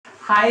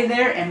Hi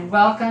there and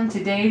welcome.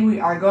 Today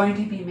we are going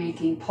to be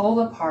making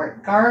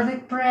pull-apart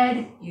garlic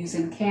bread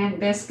using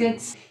canned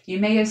biscuits. You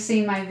may have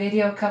seen my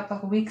video a couple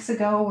of weeks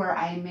ago where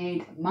I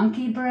made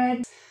monkey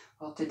bread.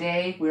 Well,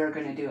 today we're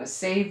going to do a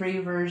savory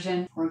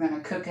version. We're going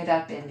to cook it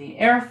up in the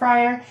air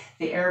fryer.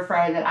 The air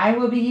fryer that I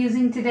will be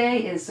using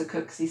today is the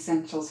Cook's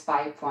Essentials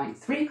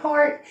 5.3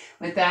 quart.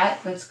 With that,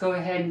 let's go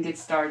ahead and get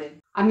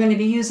started. I'm going to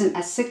be using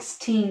a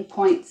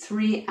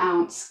 16.3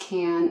 ounce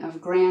can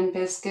of Grand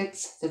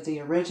Biscuits. They're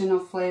the original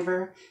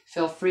flavor.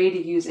 Feel free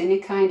to use any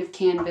kind of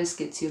canned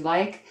biscuits you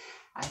like.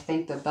 I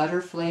think the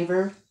butter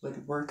flavor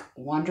would work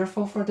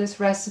wonderful for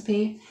this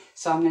recipe.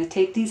 So I'm going to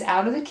take these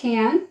out of the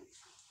can.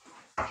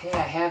 Okay, I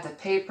have the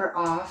paper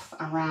off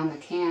around the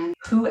can.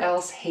 Who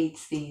else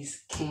hates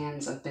these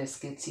cans of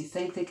biscuits? You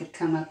think they could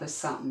come up with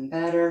something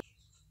better?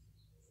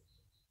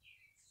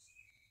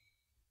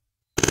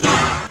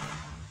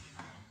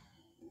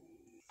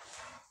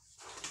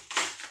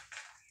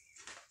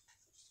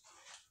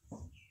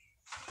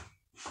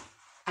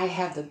 I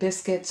have the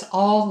biscuits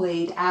all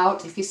laid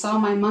out. If you saw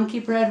my monkey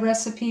bread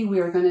recipe, we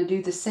are going to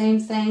do the same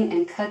thing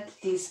and cut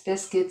these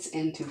biscuits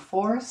into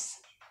fourths.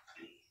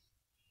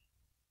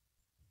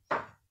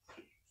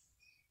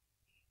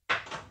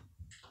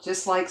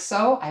 Just like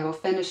so. I will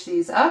finish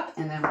these up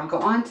and then we'll go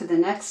on to the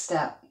next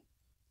step.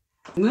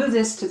 Move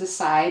this to the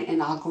side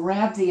and I'll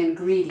grab the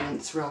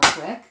ingredients real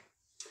quick.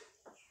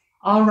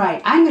 All right,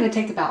 I'm going to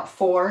take about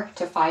 4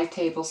 to 5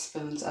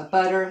 tablespoons of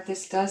butter.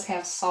 This does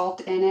have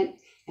salt in it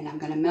and I'm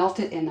going to melt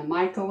it in the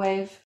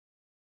microwave.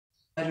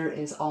 Butter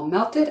is all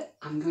melted.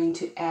 I'm going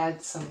to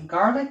add some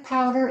garlic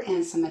powder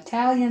and some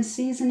Italian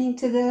seasoning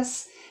to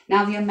this.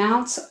 Now the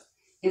amounts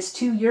is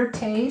to your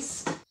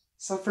taste.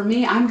 So for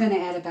me, I'm going to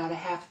add about a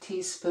half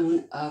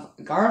teaspoon of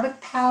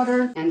garlic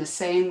powder and the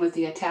same with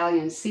the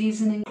Italian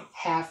seasoning,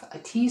 half a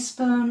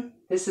teaspoon.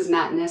 This is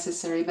not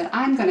necessary, but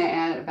I'm going to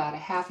add about a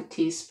half a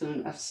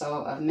teaspoon or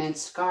so of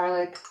minced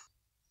garlic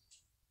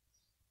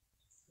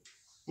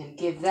and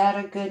give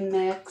that a good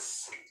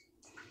mix.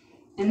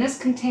 In this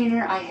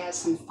container, I have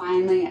some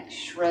finely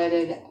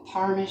shredded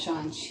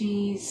Parmesan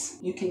cheese.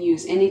 You can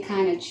use any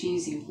kind of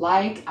cheese you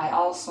like. I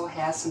also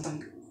have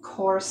some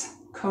coarse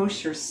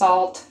kosher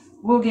salt.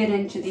 We'll get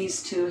into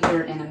these two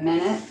here in a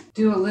minute.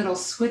 Do a little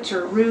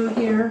switcheroo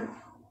here.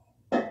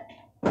 I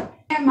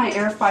have my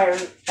air fryer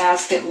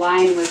basket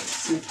lined with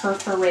some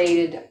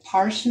perforated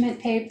parchment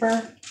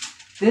paper.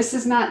 This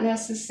is not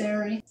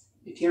necessary.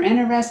 If you're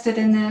interested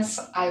in this,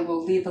 I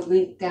will leave a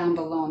link down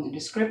below in the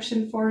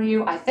description for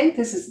you. I think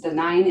this is the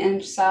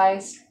 9-inch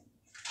size.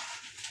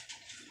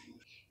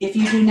 If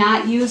you do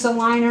not use a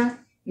liner,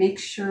 make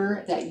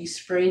sure that you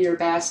spray your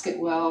basket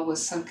well with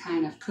some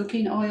kind of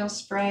cooking oil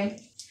spray.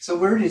 So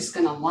we're just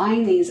going to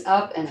line these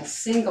up in a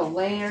single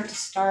layer to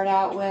start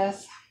out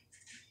with.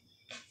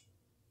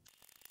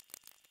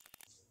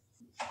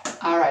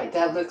 All right,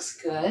 that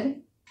looks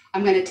good.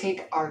 I'm going to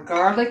take our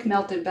garlic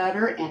melted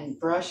butter and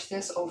brush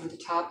this over the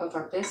top of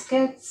our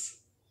biscuits.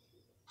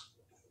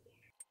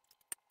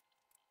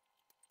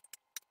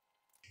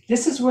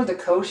 This is where the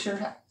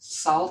kosher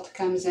salt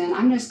comes in.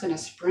 I'm just going to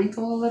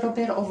sprinkle a little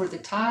bit over the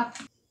top.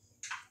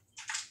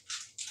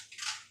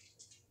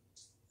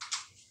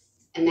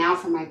 And now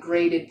for my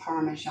grated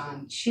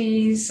Parmesan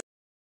cheese.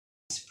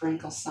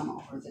 Sprinkle some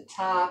over the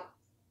top.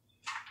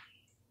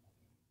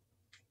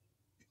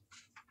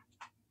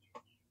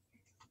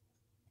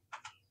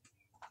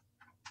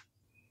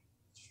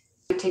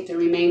 I take the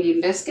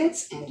remaining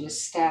biscuits and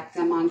just stack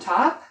them on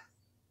top.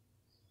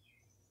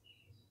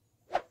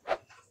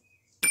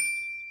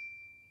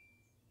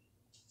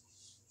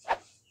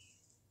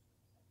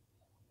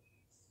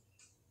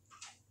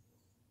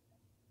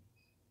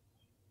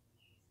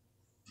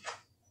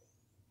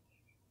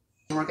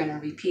 And we're going to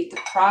repeat the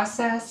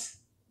process.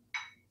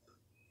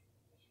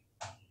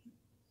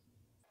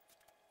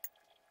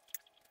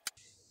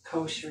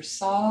 Kosher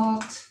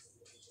salt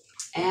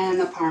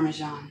and the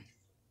Parmesan.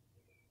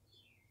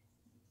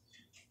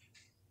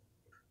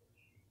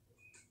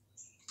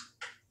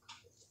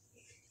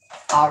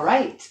 All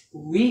right,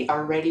 we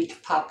are ready to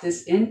pop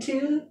this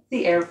into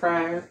the air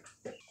fryer.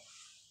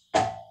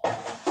 All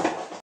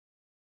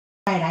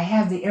right, I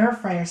have the air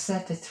fryer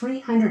set to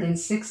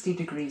 360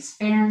 degrees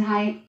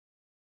Fahrenheit.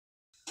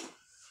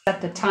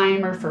 Set the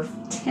timer for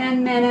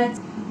 10 minutes,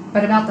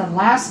 but about the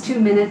last 2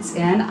 minutes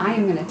in, I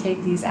am going to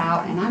take these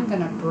out and I'm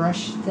going to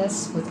brush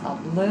this with a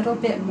little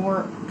bit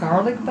more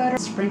garlic butter,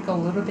 sprinkle a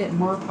little bit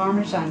more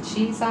Parmesan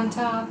cheese on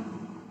top.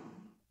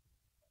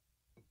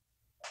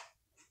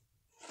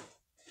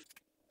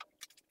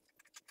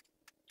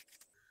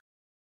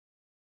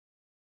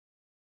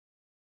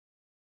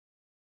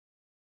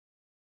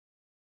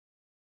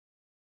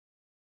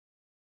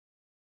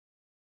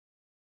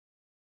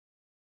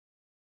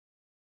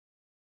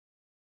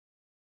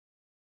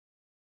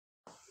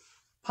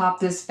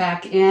 Pop this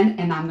back in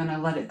and I'm going to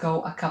let it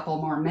go a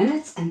couple more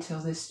minutes until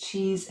this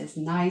cheese is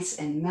nice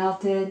and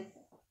melted.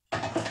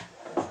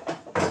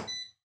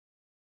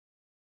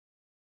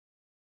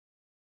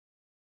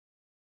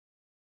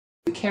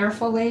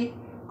 Carefully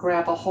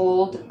grab a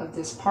hold of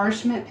this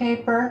parchment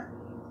paper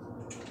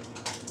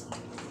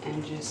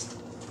and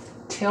just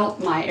tilt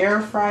my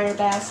air fryer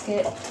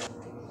basket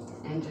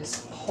and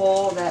just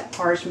pull that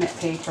parchment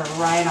paper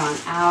right on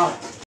out.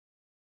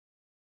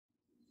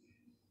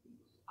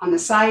 On the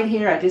side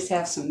here, I just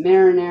have some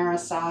marinara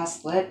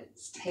sauce.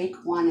 Let's take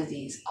one of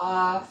these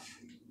off.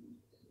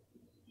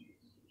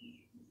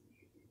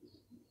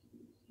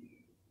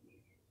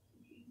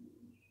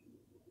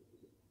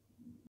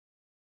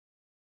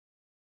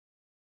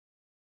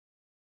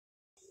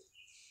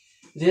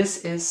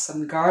 This is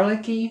some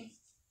garlicky,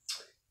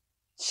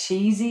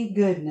 cheesy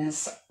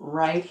goodness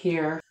right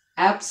here.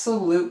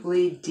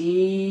 Absolutely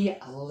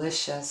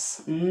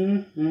delicious.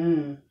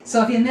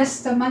 So if you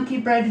missed the monkey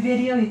bread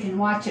video, you can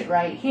watch it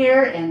right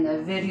here, and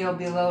the video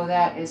below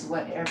that is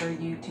whatever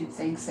YouTube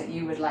thinks that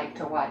you would like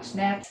to watch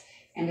next.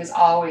 And as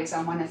always,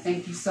 I want to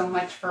thank you so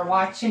much for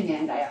watching,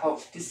 and I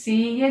hope to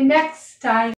see you next time.